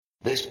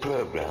This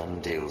program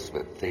deals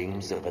with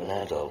themes of an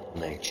adult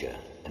nature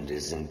and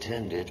is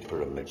intended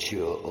for a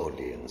mature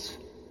audience.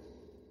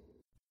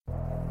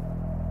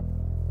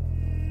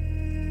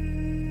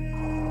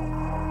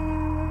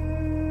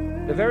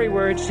 The very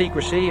word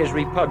secrecy is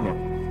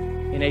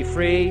repugnant in a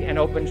free and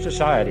open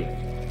society.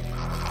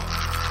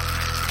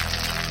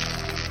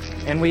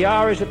 And we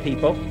are, as a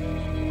people,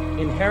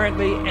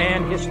 inherently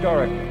and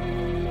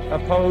historically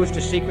opposed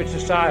to secret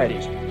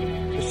societies,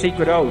 to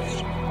secret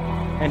oaths,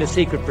 and to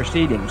secret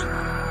proceedings.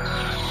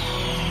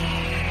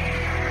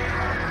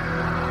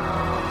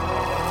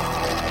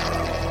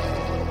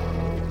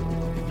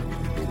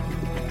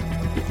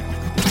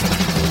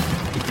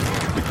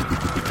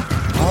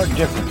 Our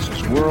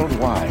differences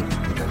worldwide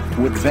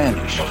would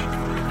vanish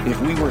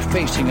if we were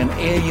facing an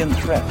alien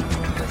threat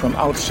from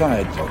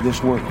outside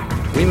this world.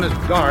 We must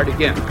guard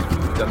against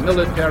the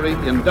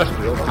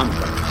military-industrial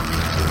complex.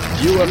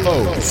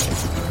 UFOs,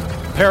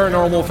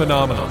 paranormal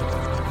phenomena,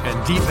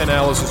 and deep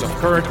analysis of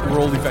current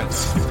world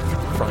events.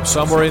 From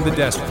somewhere in the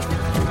desert,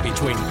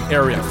 between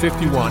Area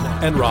 51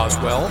 and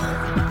Roswell,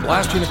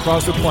 blasting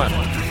across the planet,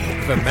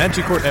 the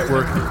Manticore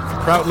Network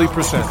proudly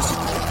presents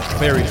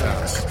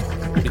Veritas,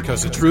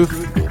 because the truth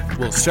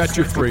will set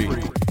you free.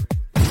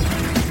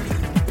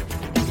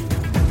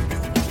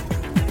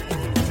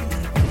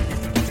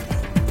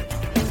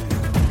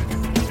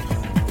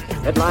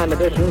 Headline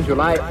edition,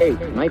 July 8,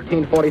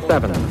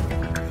 1947.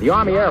 The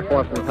Army Air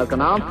Forces has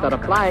announced that a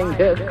flying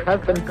disc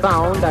has been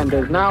found and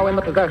is now in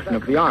the possession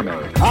of the Army.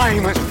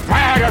 I'm as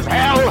mad as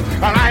hell,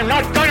 and I'm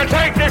not going to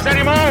take this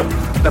anymore!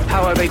 The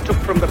power they took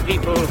from the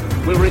people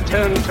will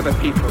return to the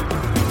people.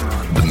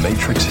 The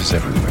Matrix is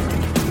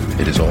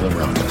everywhere. It is all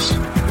around us.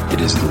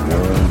 It is the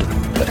world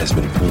that has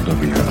been pulled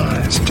over your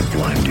eyes to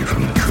blind you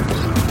from the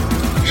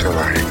truth. Shall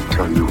I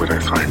tell you what I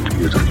find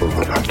beautiful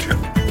about you?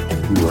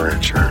 You are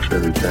at your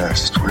very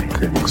best when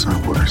things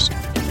are worse.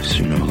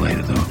 Sooner or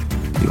later, though,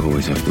 you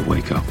always have to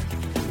wake up.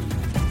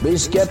 Be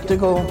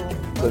skeptical,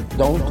 but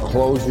don't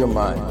close your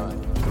mind.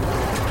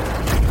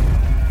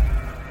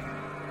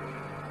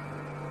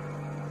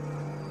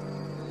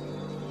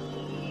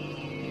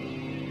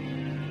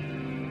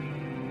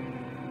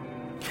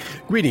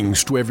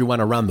 Greetings to everyone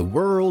around the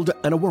world,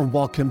 and a warm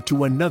welcome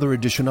to another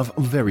edition of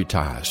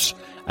Veritas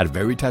at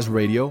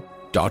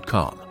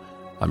VeritasRadio.com.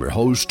 I'm your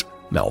host,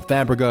 Mel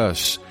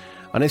Fabregas,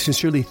 and I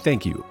sincerely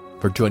thank you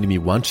for joining me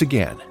once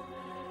again.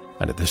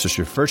 And if this is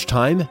your first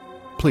time,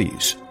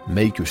 please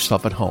make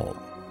yourself at home.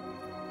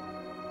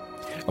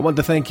 I want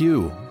to thank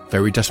you,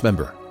 Veritas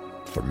member,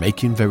 for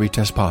making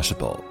Veritas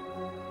possible.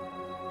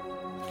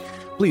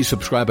 Please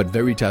subscribe at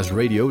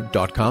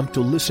VeritasRadio.com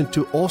to listen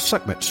to all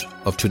segments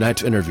of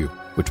tonight's interview,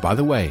 which, by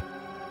the way,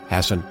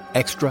 has an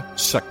extra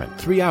segment,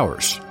 3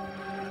 hours.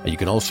 And you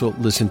can also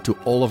listen to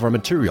all of our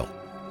material,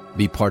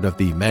 be part of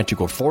the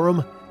Manticore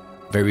Forum,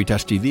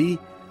 Veritas TV,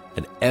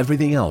 and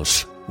everything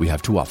else we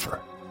have to offer.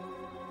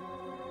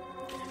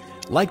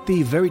 Like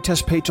the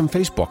Veritas page on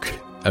Facebook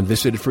and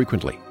visit it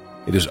frequently.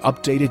 It is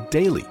updated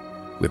daily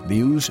with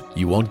news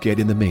you won't get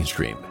in the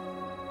mainstream.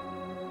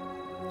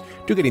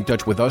 To get in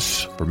touch with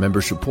us for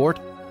member support,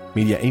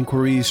 media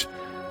inquiries,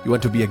 you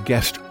want to be a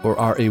guest or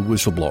are a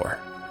whistleblower,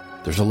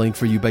 there's a link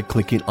for you by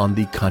clicking on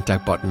the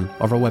contact button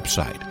of our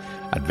website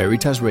at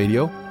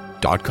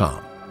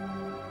VeritasRadio.com.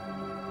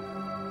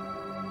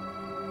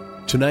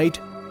 Tonight,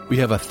 we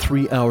have a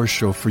 3-hour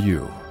show for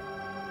you.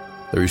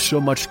 There is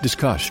so much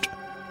discussed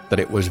that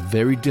it was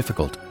very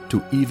difficult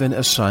to even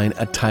assign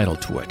a title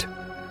to it.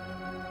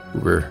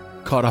 We were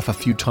cut off a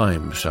few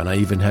times, and I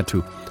even had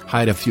to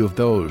hide a few of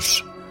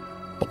those,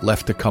 but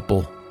left a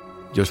couple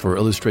just for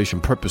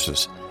illustration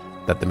purposes,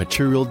 that the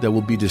material that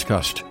will be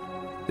discussed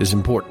is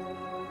important.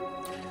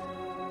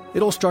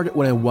 It all started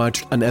when I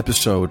watched an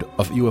episode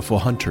of UFO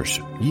Hunters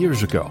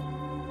years ago.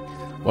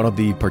 One of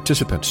the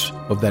participants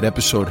of that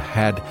episode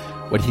had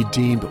what he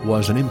deemed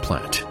was an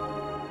implant,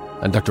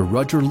 and Dr.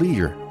 Roger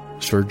Lear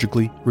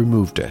surgically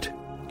removed it.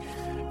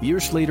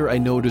 Years later, I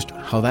noticed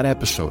how that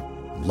episode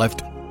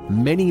left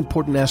many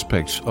important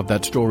aspects of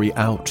that story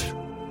out.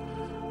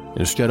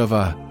 Instead of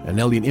an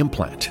alien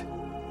implant,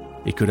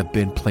 it could have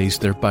been placed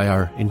there by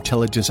our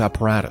intelligence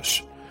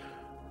apparatus.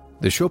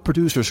 The show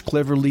producers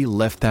cleverly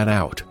left that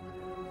out.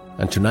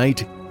 And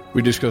tonight,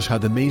 we discuss how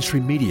the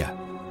mainstream media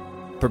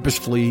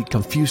purposefully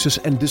confuses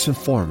and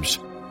disinforms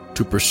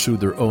to pursue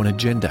their own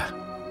agenda.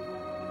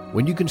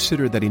 When you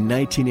consider that in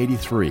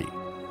 1983,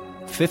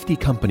 50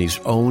 companies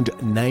owned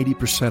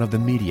 90% of the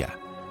media,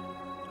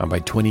 and by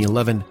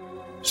 2011,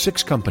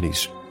 6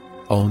 companies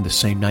owned the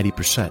same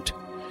 90%,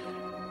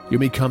 you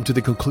may come to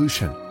the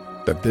conclusion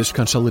that this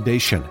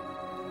consolidation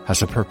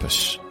has a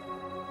purpose.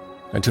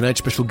 And tonight's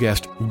special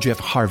guest, Jeff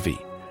Harvey,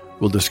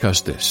 will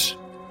discuss this.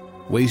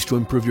 Ways to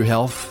improve your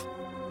health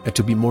and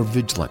to be more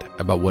vigilant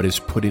about what is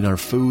put in our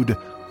food,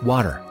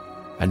 water,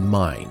 and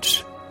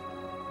minds.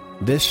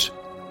 This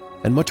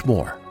and much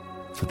more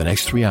for the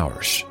next 3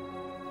 hours,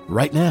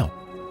 right now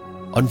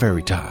on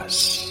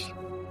Veritas.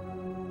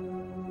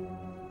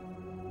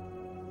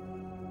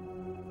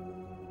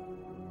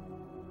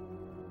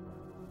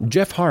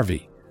 Jeff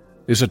Harvey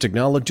is a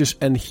technologist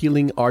and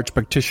healing arts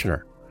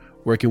practitioner,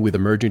 working with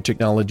emerging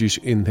technologies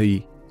in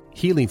the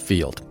healing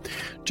field.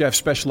 Jeff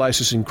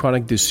specializes in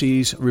chronic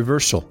disease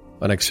reversal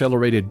and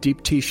accelerated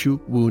deep tissue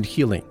wound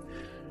healing.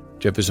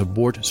 Jeff is a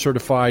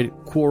board-certified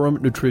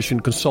Quorum nutrition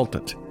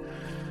consultant.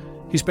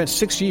 He spent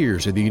 6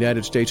 years in the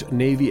United States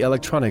Navy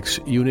Electronics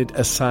Unit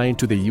assigned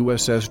to the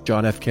USS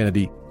John F.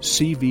 Kennedy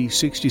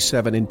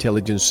CV-67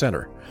 Intelligence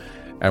Center,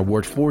 and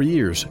worked 4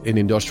 years in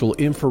industrial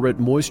infrared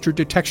moisture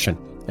detection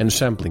and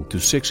sampling to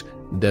 6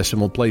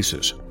 decimal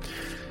places.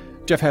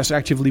 Jeff has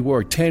actively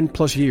worked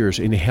 10-plus years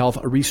in health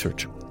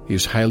research. He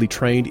is highly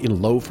trained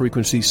in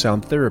low-frequency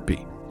sound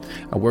therapy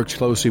and works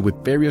closely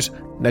with various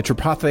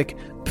naturopathic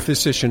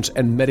physicians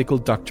and medical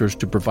doctors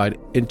to provide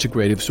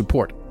integrative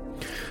support.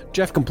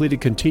 Jeff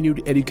completed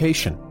continued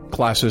education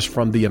classes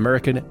from the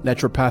American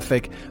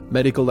Naturopathic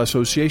Medical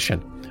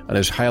Association and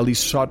is highly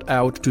sought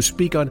out to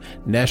speak on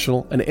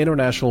national and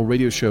international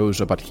radio shows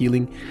about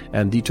healing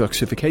and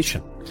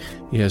detoxification.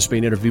 He has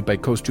been interviewed by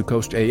Coast to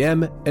Coast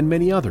AM and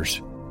many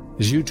others.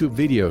 His YouTube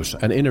videos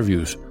and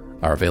interviews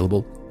are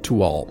available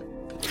to all.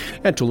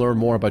 And to learn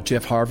more about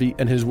Jeff Harvey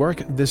and his work,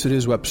 visit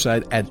his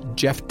website at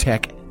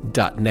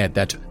jeftech.net.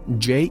 That's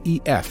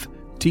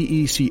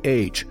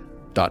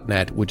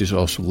JEFTECH.net, which is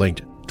also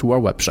linked to our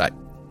website.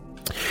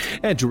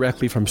 And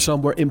directly from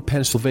somewhere in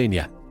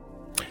Pennsylvania,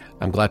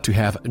 I'm glad to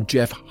have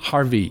Jeff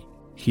Harvey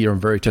here on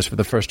Veritas for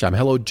the first time.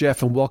 Hello,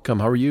 Jeff, and welcome.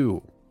 How are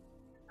you?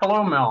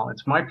 Hello, Mel.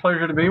 It's my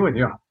pleasure to be with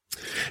you.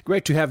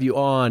 Great to have you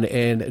on.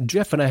 And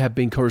Jeff and I have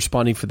been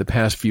corresponding for the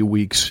past few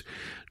weeks.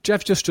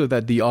 Jeff, just so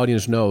that the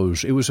audience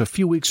knows, it was a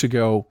few weeks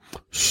ago,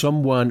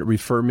 someone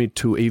referred me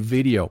to a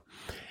video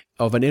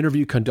of an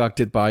interview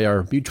conducted by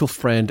our mutual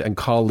friend and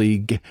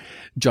colleague,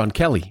 John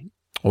Kelly,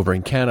 over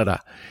in Canada.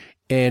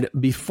 And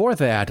before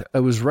that, I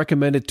was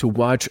recommended to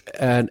watch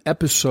an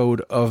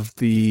episode of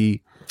I'm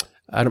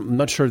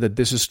not sure that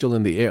this is still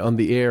on the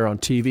air on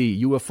TV,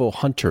 UFO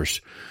Hunters,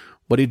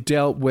 but it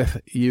dealt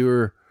with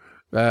your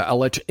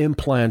alleged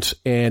implants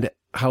and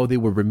how they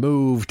were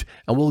removed,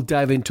 and we'll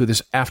dive into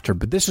this after.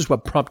 But this is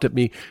what prompted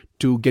me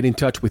to get in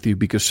touch with you,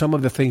 because some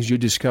of the things you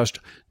discussed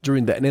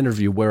during that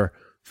interview were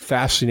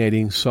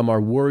fascinating, some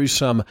are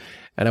worrisome,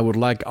 and I would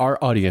like our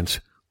audience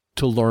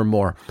to learn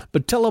more.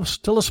 But tell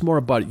us more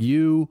about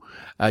you,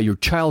 your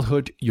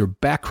childhood, your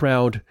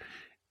background,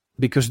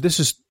 because this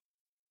is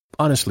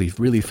honestly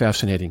really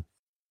fascinating.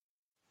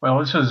 Well,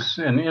 this is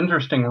an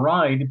interesting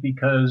ride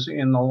because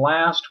in the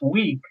last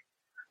week,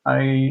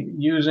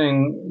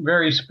 using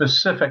very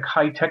specific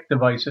high-tech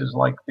devices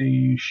like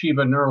the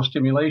Shiva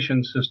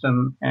neurostimulation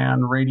system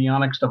and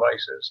radionics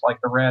devices like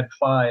the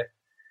RAD-5,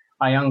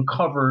 I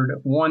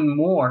uncovered one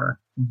more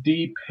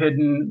deep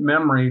hidden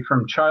memory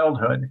from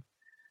childhood.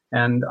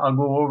 And I'll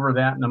go over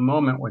that in a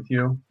moment with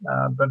you.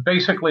 But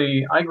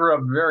basically, I grew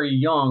up very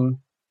young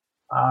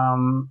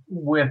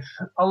with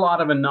a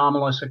lot of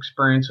anomalous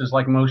experiences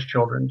like most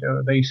children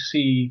do. They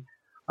see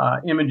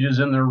images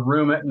in their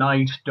room at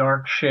night,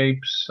 dark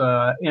shapes,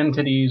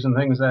 entities, and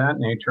things of that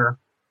nature.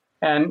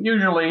 And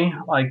usually,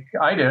 like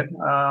I did,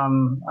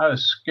 I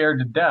was scared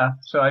to death,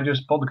 so I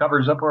just pulled the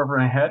covers up over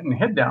my head and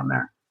hid down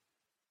there.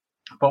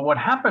 But what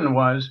happened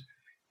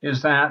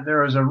is that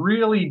there is a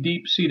really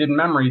deep-seated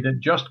memory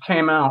that just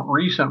came out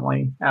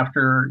recently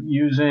after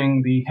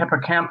using the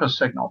hippocampus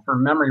signal for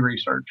memory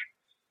research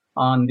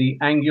on the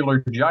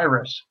angular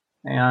gyrus.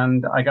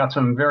 And I got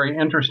some very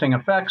interesting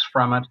effects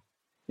from it,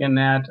 in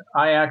that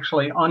I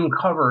actually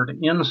uncovered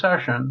in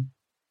session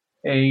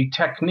a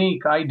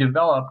technique I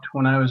developed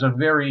when I was a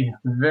very,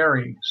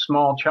 very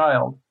small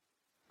child.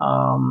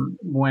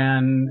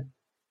 When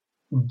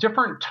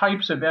different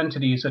types of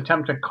entities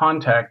attempt to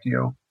contact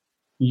you,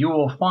 you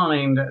will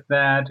find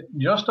that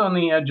just on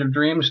the edge of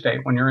dream state,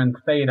 when you're in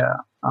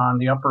theta on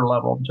the upper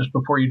level, just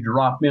before you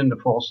drop into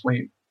full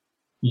sleep,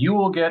 you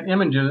will get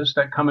images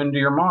that come into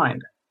your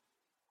mind.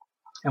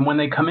 And when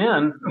they come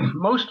in,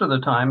 most of the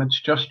time, it's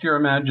just your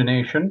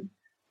imagination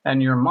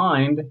and your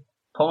mind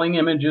pulling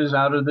images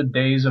out of the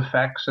day's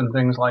effects and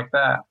things like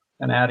that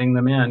and adding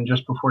them in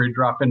just before you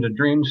drop into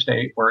dream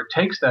state, where it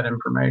takes that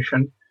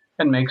information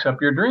and makes up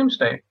your dream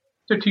state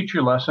to teach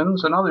you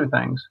lessons and other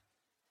things.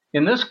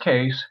 In this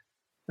case,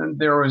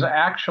 there was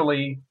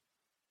actually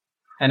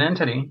an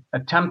entity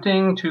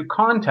attempting to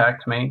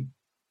contact me,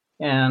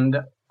 and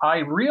I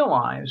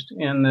realized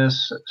in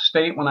this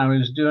state when I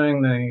was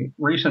doing the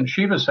recent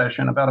Shiva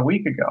session about a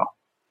week ago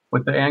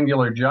with the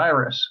angular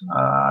gyrus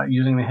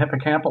using the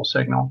hippocampal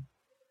signal,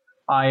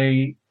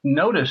 I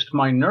noticed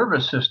my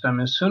nervous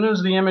system, as soon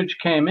as the image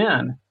came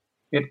in,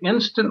 it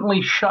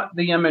instantly shut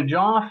the image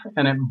off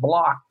and it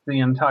blocked the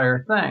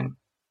entire thing.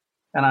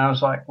 And I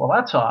was like, well,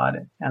 that's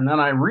odd. And then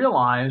I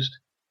realized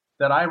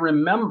that I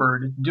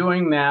remembered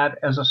doing that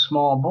as a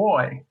small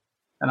boy.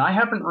 And I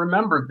haven't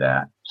remembered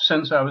that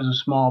since I was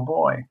a small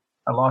boy.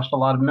 I lost a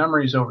lot of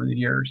memories over the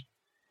years.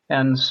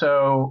 And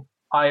so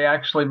I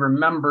actually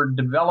remembered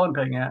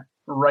developing it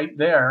right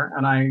there.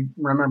 And I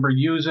remember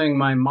using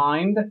my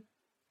mind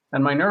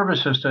and my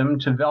nervous system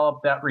to develop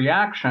that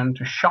reaction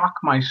to shock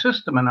my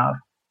system enough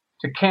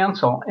to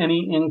cancel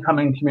any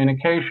incoming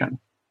communication.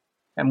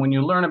 And when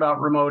you learn about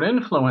remote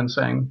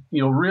influencing,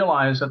 you'll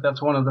realize that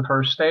that's one of the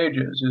first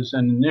stages, is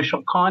an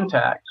initial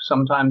contact.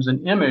 Sometimes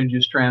an image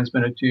is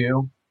transmitted to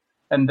you.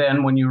 And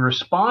then when you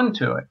respond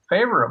to it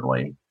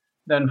favorably,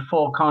 then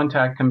full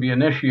contact can be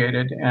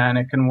initiated, and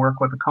it can work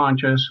with the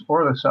conscious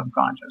or the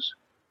subconscious.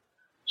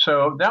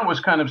 So that was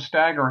kind of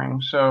staggering.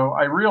 So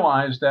I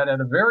realized that at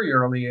a very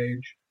early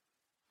age,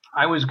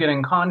 I was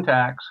getting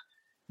contacts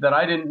that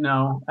I didn't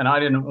know and I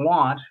didn't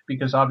want,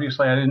 because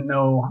obviously I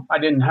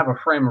didn't have a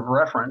frame of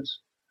reference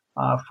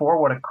for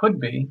what it could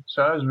be.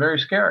 So I was very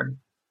scared.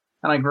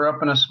 And I grew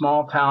up in a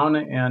small town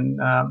in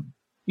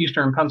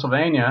eastern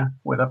Pennsylvania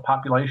with a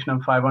population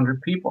of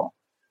 500 people.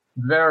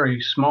 Very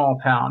small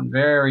town,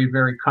 very,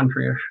 very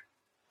countryish.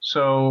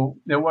 So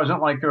it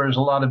wasn't like there was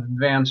a lot of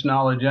advanced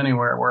knowledge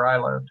anywhere where I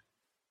lived.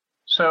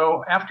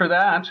 So after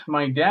that,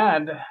 my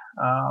dad,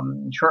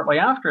 shortly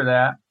after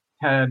that,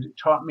 had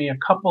taught me a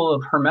couple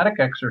of hermetic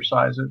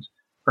exercises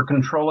for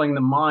controlling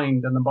the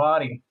mind and the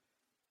body.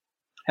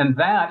 And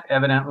that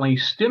evidently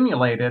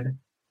stimulated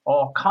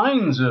all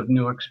kinds of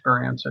new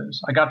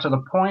experiences. I got to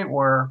the point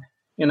where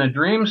in a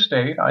dream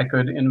state, I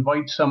could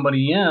invite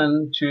somebody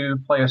in to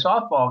play a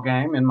softball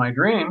game in my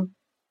dream.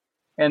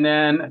 And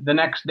then the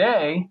next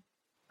day,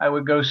 I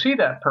would go see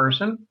that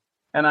person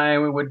and I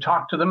would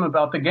talk to them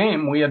about the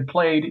game we had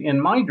played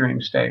in my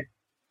dream state.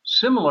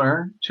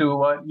 Similar to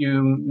what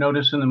you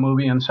notice in the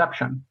movie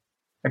Inception,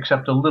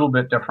 except a little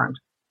bit different.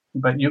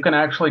 But you can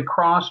actually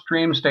cross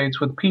dream states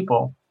with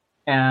people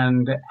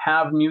and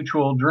have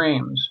mutual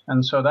dreams.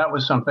 And so that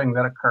was something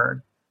that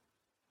occurred.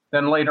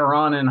 Then later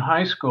on in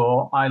high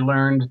school, I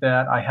learned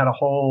that I had a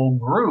whole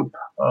group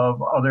of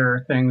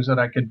other things that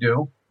I could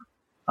do,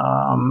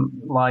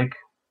 like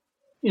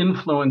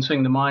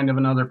influencing the mind of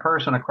another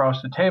person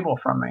across the table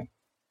from me.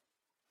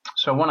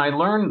 So when I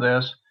learned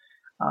this,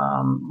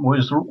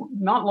 was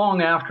not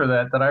long after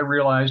that I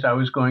realized I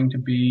was going to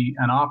be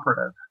an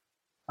operative.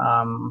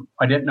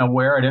 I didn't know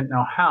where, I didn't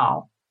know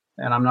how,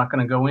 and I'm not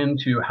going to go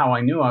into how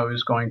I knew I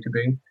was going to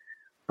be.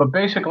 But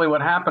basically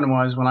what happened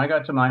was when I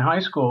got to my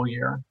high school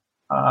year,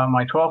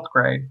 my 12th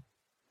grade,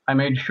 I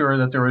made sure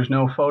that there was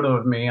no photo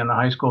of me in the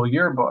high school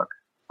yearbook,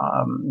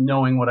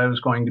 knowing what I was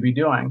going to be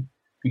doing,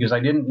 because I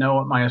didn't know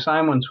what my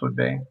assignments would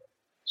be.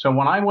 So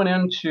when I went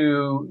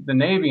into the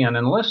Navy and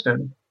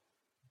enlisted,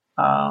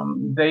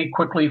 they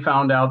quickly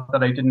found out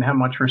that I didn't have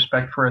much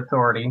respect for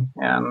authority,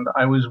 and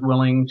I was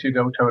willing to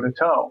go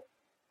toe-to-toe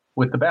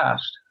with the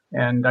best.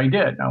 And I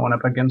did. I went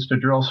up against a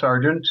drill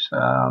sergeant,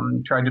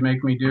 tried to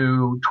make me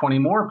do 20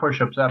 more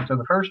push-ups after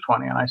the first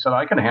 20. And I said,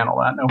 I can handle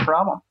that, no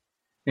problem.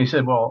 And he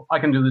said, well, I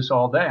can do this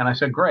all day. And I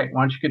said, great.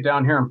 Why don't you get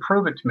down here and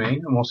prove it to me,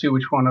 and we'll see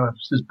which one of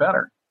us is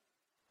better.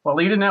 Well,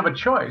 he didn't have a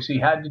choice. He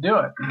had to do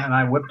it. And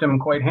I whipped him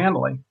quite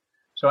handily.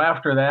 So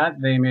after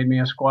that, they made me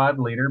a squad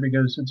leader,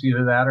 because it's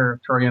either that or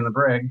throw you in the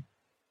brig.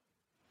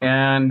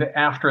 And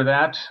after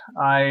that,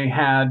 I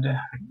had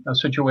a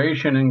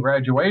situation in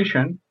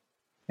graduation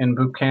in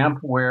boot camp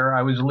where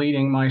I was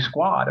leading my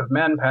squad of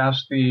men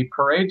past the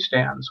parade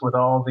stands with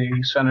all the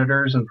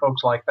senators and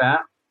folks like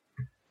that,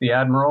 the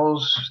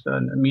admirals, the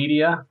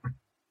media.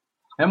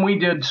 And we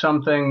did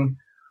something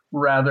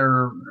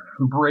rather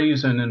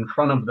brazen in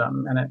front of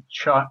them, and it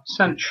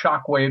sent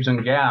shockwaves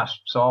and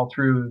gasps all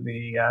through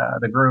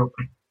the group.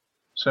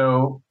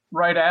 So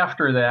right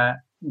after that,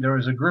 there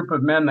was a group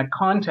of men that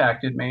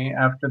contacted me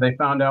after they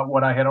found out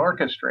what I had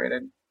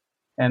orchestrated,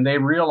 and they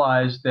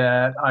realized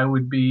that I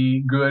would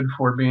be good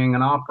for being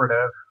an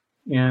operative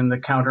in the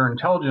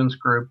counterintelligence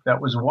group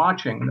that was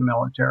watching the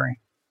military.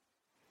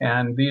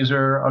 And these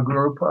are a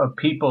group of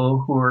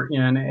people who are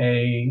in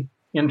a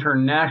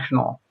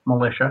international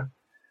militia.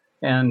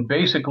 And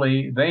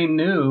basically, they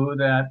knew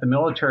that the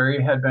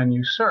military had been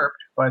usurped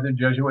by the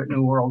Jesuit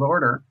New World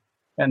Order,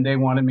 and they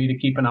wanted me to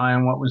keep an eye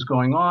on what was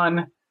going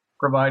on,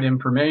 provide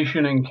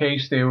information in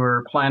case they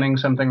were planning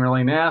something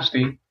really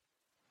nasty.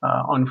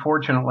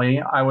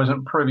 Unfortunately, I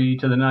wasn't privy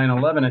to the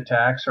 9/11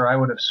 attacks, or I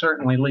would have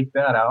certainly leaked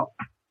that out,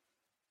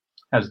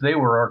 as they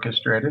were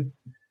orchestrated.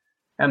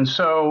 And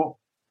so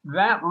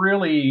that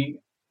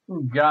really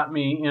got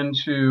me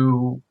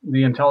into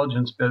the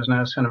intelligence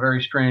business in a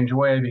very strange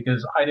way,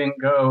 because I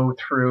didn't go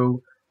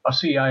through a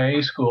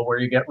CIA school where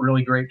you get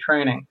really great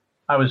training.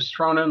 I was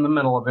thrown in the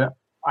middle of it.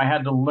 I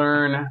had to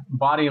learn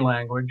body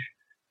language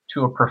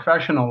to a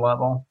professional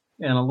level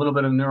and a little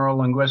bit of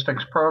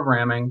neurolinguistics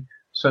programming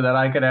so that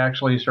I could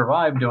actually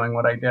survive doing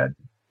what I did,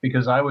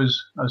 because I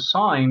was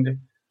assigned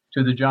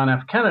to the John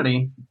F.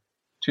 Kennedy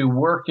to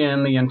work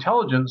in the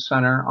intelligence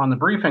center on the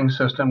briefing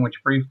system,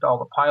 which briefed all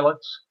the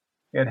pilots.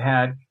 It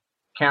had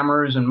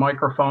cameras and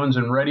microphones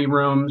and ready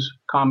rooms,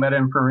 combat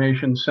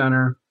information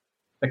center,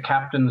 the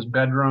captain's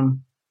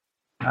bedroom.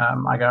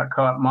 I got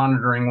caught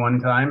monitoring one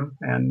time,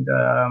 and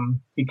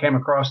he came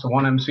across the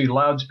 1MC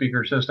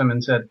loudspeaker system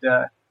and said,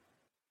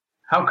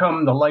 how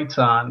come the light's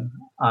on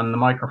the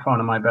microphone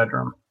in my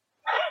bedroom?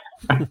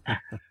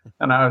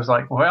 And I was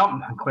like,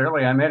 well,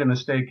 clearly I made a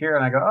mistake here.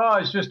 And I go, I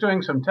was just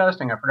doing some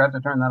testing. I forgot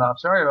to turn that off.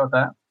 Sorry about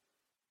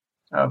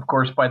that. Of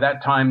course, by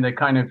that time, they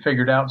kind of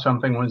figured out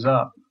something was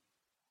up.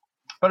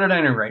 But at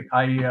any rate,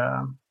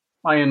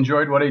 I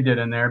enjoyed what I did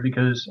in there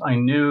because I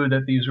knew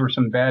that these were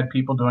some bad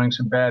people doing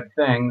some bad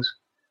things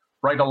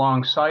right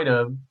alongside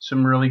of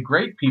some really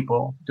great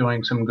people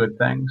doing some good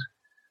things.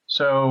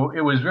 So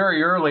it was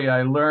very early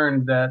I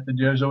learned that the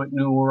Jesuit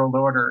New World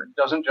Order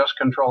doesn't just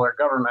control our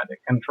government, it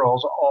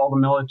controls all the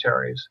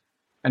militaries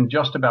and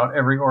just about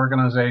every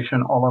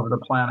organization all over the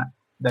planet.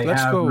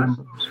 Let's go.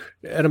 Members.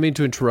 I don't mean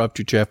to interrupt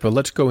you, Jeff, but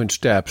let's go in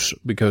steps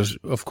because,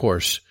 of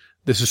course,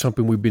 this is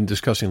something we've been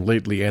discussing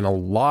lately, and a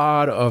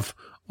lot of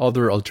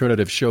other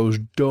alternative shows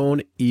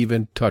don't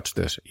even touch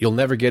this. You'll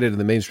never get it in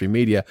the mainstream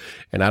media,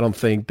 and I don't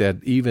think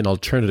that even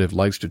alternative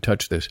likes to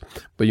touch this.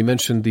 But you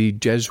mentioned the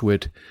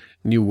Jesuit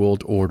New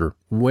World Order.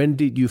 When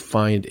did you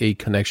find a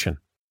connection?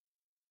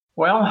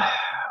 Well,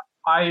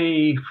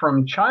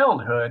 from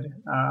childhood,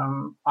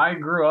 I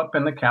grew up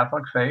in the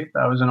Catholic faith.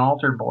 I was an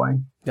altar boy.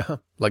 Yeah,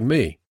 like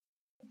me.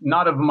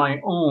 Not of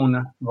my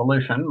own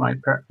volition.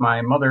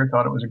 My mother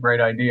thought it was a great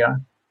idea.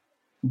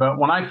 But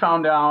when I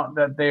found out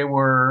that they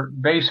were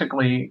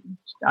basically,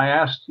 I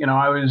asked,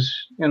 I was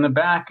in the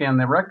back in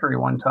the rectory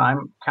one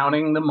time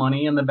counting the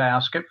money in the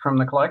basket from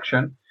the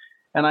collection.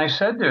 And I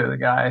said to the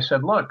guy,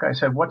 look,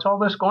 what's all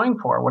this going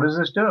for? What does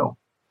this do?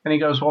 And he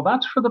goes, well,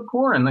 that's for the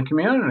poor in the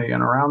community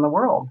and around the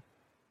world.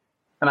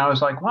 And I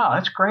was like, wow,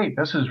 that's great.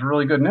 This is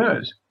really good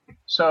news.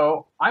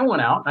 So I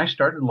went out and I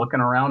started looking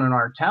around in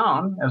our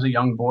town as a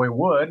young boy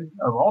would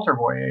of altar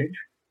boy age.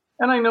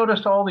 And I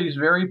noticed all these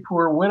very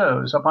poor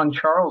widows up on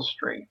Charles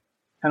Street.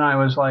 And I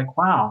was like,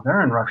 wow,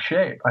 they're in rough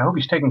shape. I hope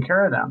he's taking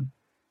care of them.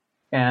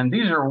 And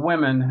these are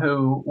women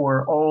who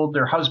were old.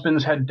 Their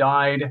husbands had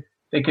died.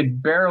 They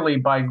could barely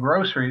buy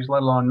groceries,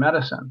 let alone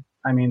medicine.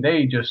 I mean,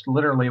 they just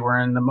literally were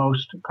in the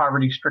most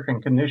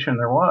poverty-stricken condition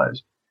there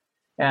was.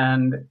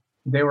 And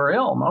they were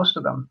ill, most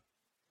of them.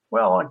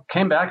 Well, I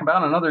came back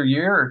about another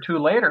year or two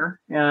later,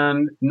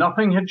 and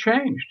nothing had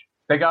changed.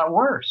 They got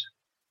worse.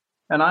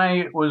 And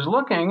I was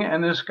looking,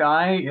 and this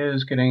guy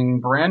is getting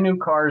brand new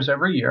cars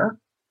every year.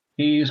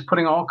 He's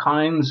putting all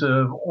kinds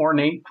of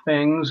ornate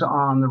things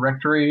on the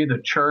rectory, the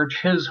church,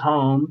 his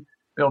home,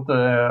 built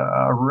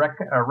a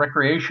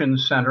recreation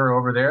center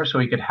over there so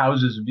he could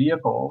house his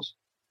vehicles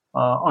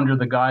under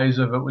the guise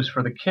of it was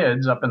for the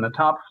kids up in the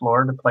top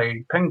floor to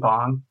play ping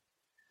pong.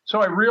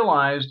 So I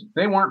realized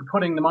they weren't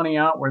putting the money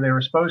out where they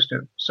were supposed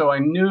to. So I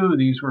knew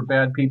these were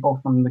bad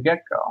people from the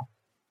get-go.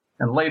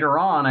 And later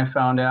on, I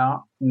found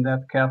out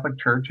that the Catholic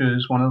Church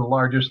is one of the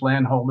largest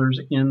landholders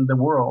in the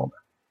world.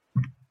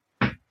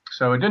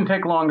 So it didn't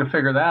take long to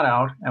figure that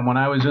out. And when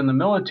I was in the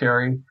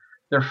military,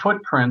 their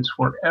footprints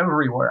were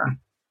everywhere.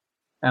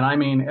 And I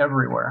mean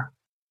everywhere.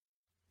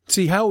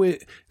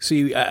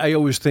 I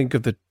always think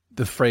of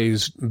the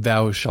phrase,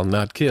 thou shalt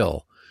not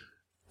kill.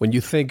 When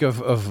you think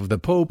of the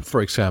Pope,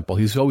 for example,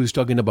 he's always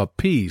talking about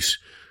peace.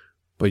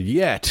 But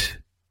yet,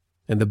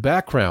 in the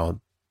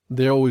background,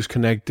 they're always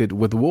connected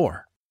with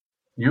war.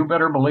 You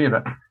better believe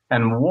it.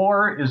 And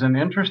war is an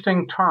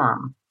interesting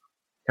term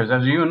because,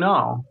 as you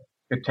know,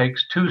 it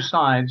takes two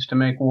sides to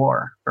make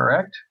war,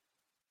 correct?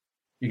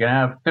 You can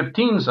have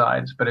 15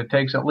 sides, but it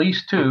takes at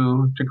least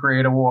two to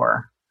create a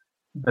war.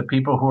 The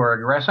people who are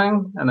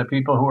aggressing and the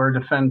people who are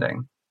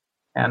defending.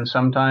 And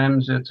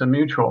sometimes it's a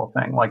mutual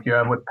thing, like you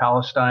have with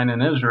Palestine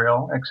and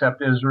Israel,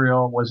 except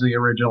Israel was the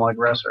original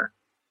aggressor.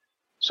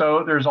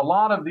 So there's a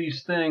lot of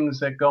these things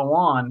that go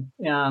on.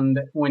 And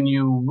when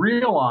you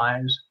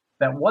realize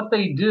that what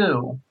they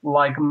do,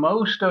 like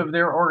most of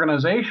their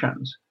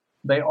organizations,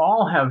 they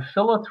all have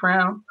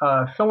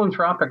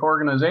philanthropic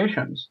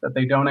organizations that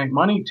they donate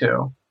money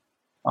to,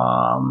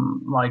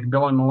 like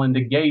Bill and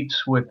Melinda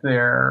Gates with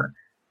their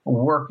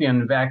work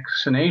in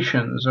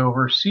vaccinations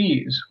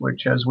overseas,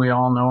 which, as we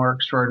all know, are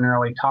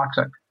extraordinarily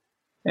toxic.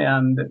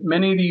 And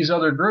many of these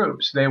other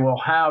groups, they will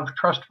have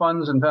trust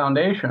funds and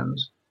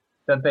foundations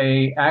that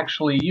they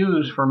actually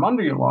use for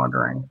money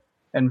laundering.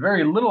 And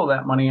very little of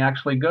that money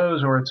actually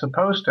goes where it's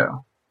supposed to.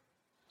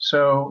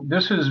 So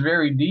this is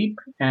very deep,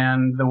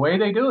 and the way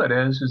they do it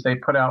is they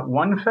put out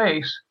one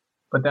face,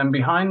 but then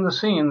behind the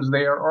scenes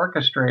they are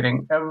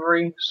orchestrating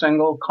every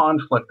single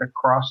conflict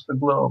across the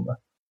globe.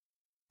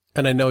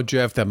 And I know,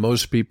 Jeff, that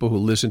most people who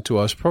listen to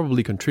us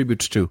probably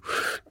contributes to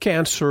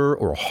cancer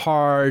or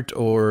heart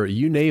or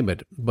you name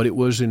it. But it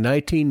was in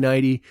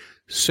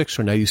 1996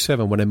 or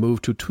 97 when I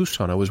moved to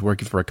Tucson. I was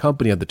working for a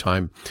company at the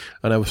time,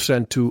 and I was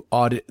sent to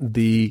audit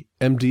the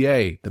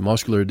MDA, the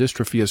Muscular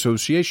Dystrophy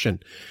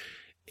Association.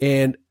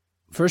 And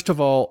first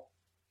of all,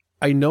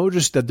 I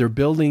noticed that their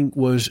building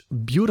was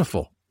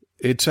beautiful.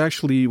 It's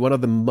actually one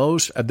of the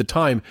most, at the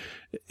time,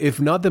 if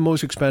not the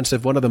most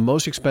expensive, one of the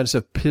most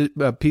expensive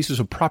pieces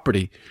of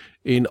property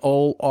in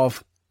all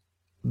of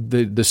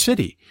the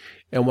city.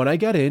 And when I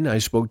got in, I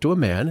spoke to a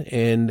man,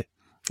 and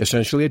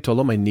essentially I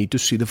told him I need to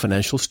see the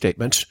financial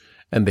statements,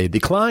 and they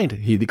declined.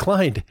 He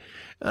declined.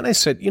 And I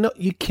said,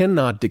 you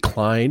cannot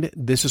decline.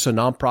 This is a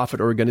nonprofit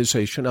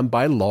organization, and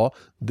by law,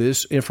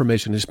 this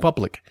information is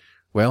public.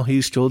 Well,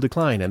 he's still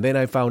declined. And then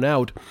I found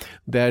out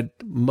that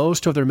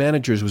most of their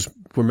managers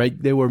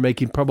were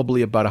making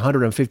probably about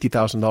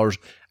 $150,000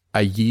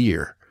 a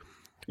year.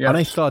 Yes. And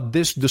I thought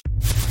this.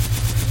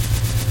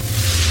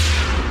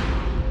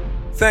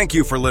 Thank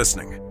you for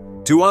listening.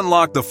 To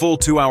unlock the full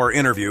 2-hour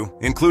interview,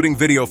 including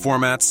video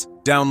formats,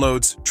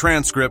 downloads,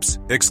 transcripts,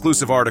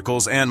 exclusive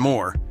articles, and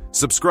more,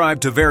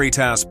 subscribe to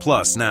Veritas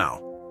Plus now.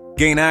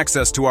 Gain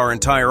access to our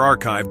entire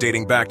archive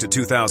dating back to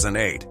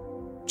 2008.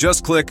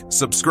 Just click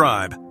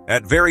subscribe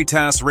at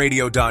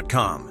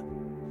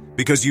veritasradio.com.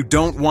 Because you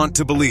don't want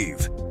to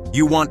believe,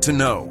 you want to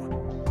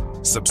know.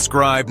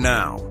 Subscribe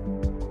now.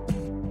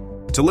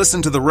 To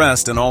listen to the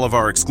rest and all of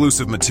our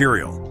exclusive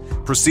material,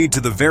 proceed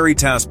to the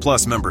Veritas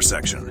Plus member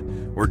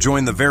section, or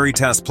join the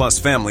Veritas Plus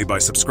family by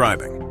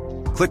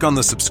subscribing. Click on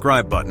the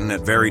subscribe button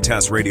at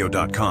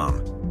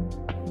veritasradio.com.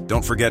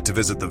 Don't forget to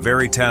visit the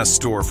Veritas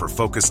store for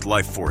focused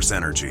life force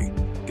energy.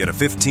 Get a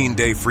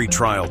 15-day free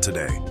trial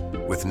today,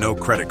 with no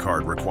credit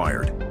card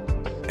required.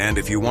 And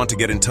if you want to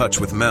get in touch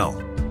with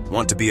Mel,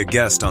 want to be a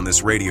guest on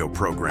this radio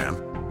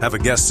program, have a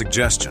guest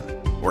suggestion,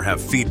 or have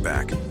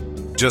feedback,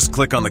 just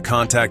click on the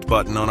contact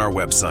button on our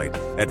website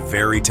at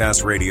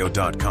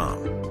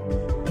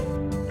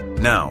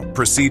veritasradio.com. Now,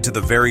 proceed to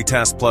the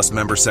Veritas Plus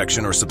member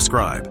section or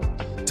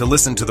subscribe to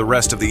listen to the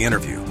rest of the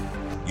interview.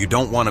 You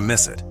don't want to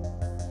miss it.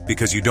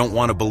 Because you don't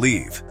want to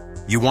believe,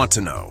 you want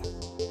to know.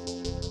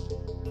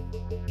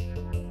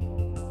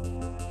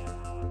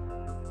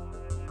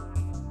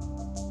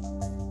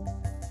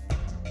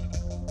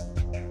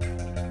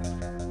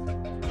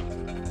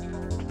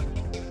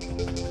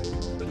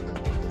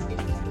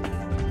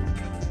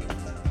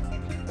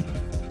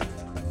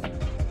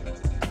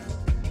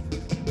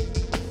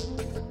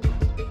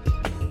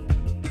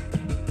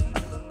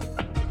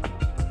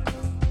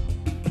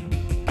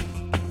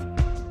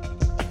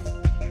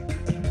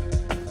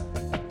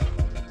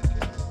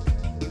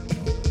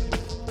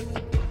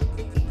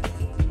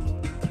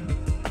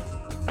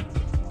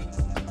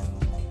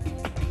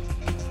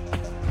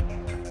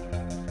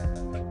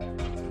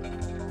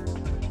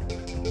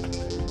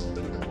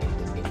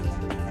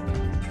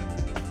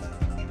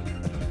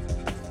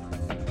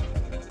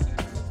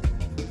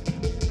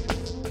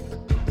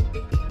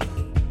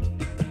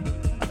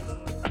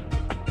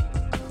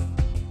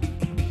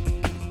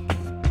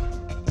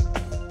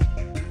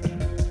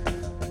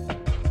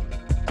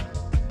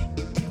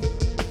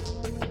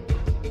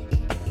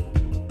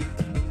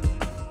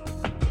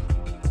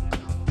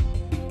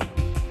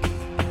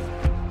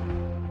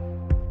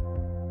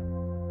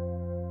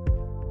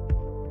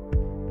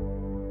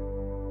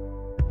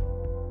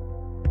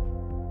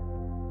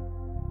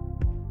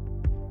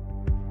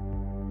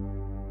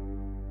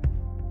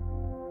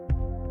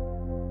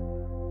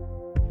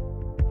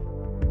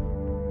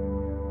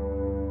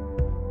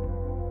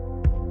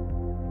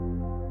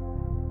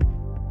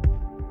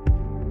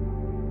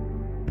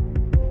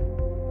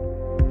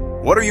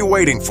 What are you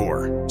waiting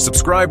for?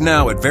 Subscribe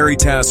now at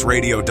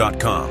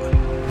veritasradio.com.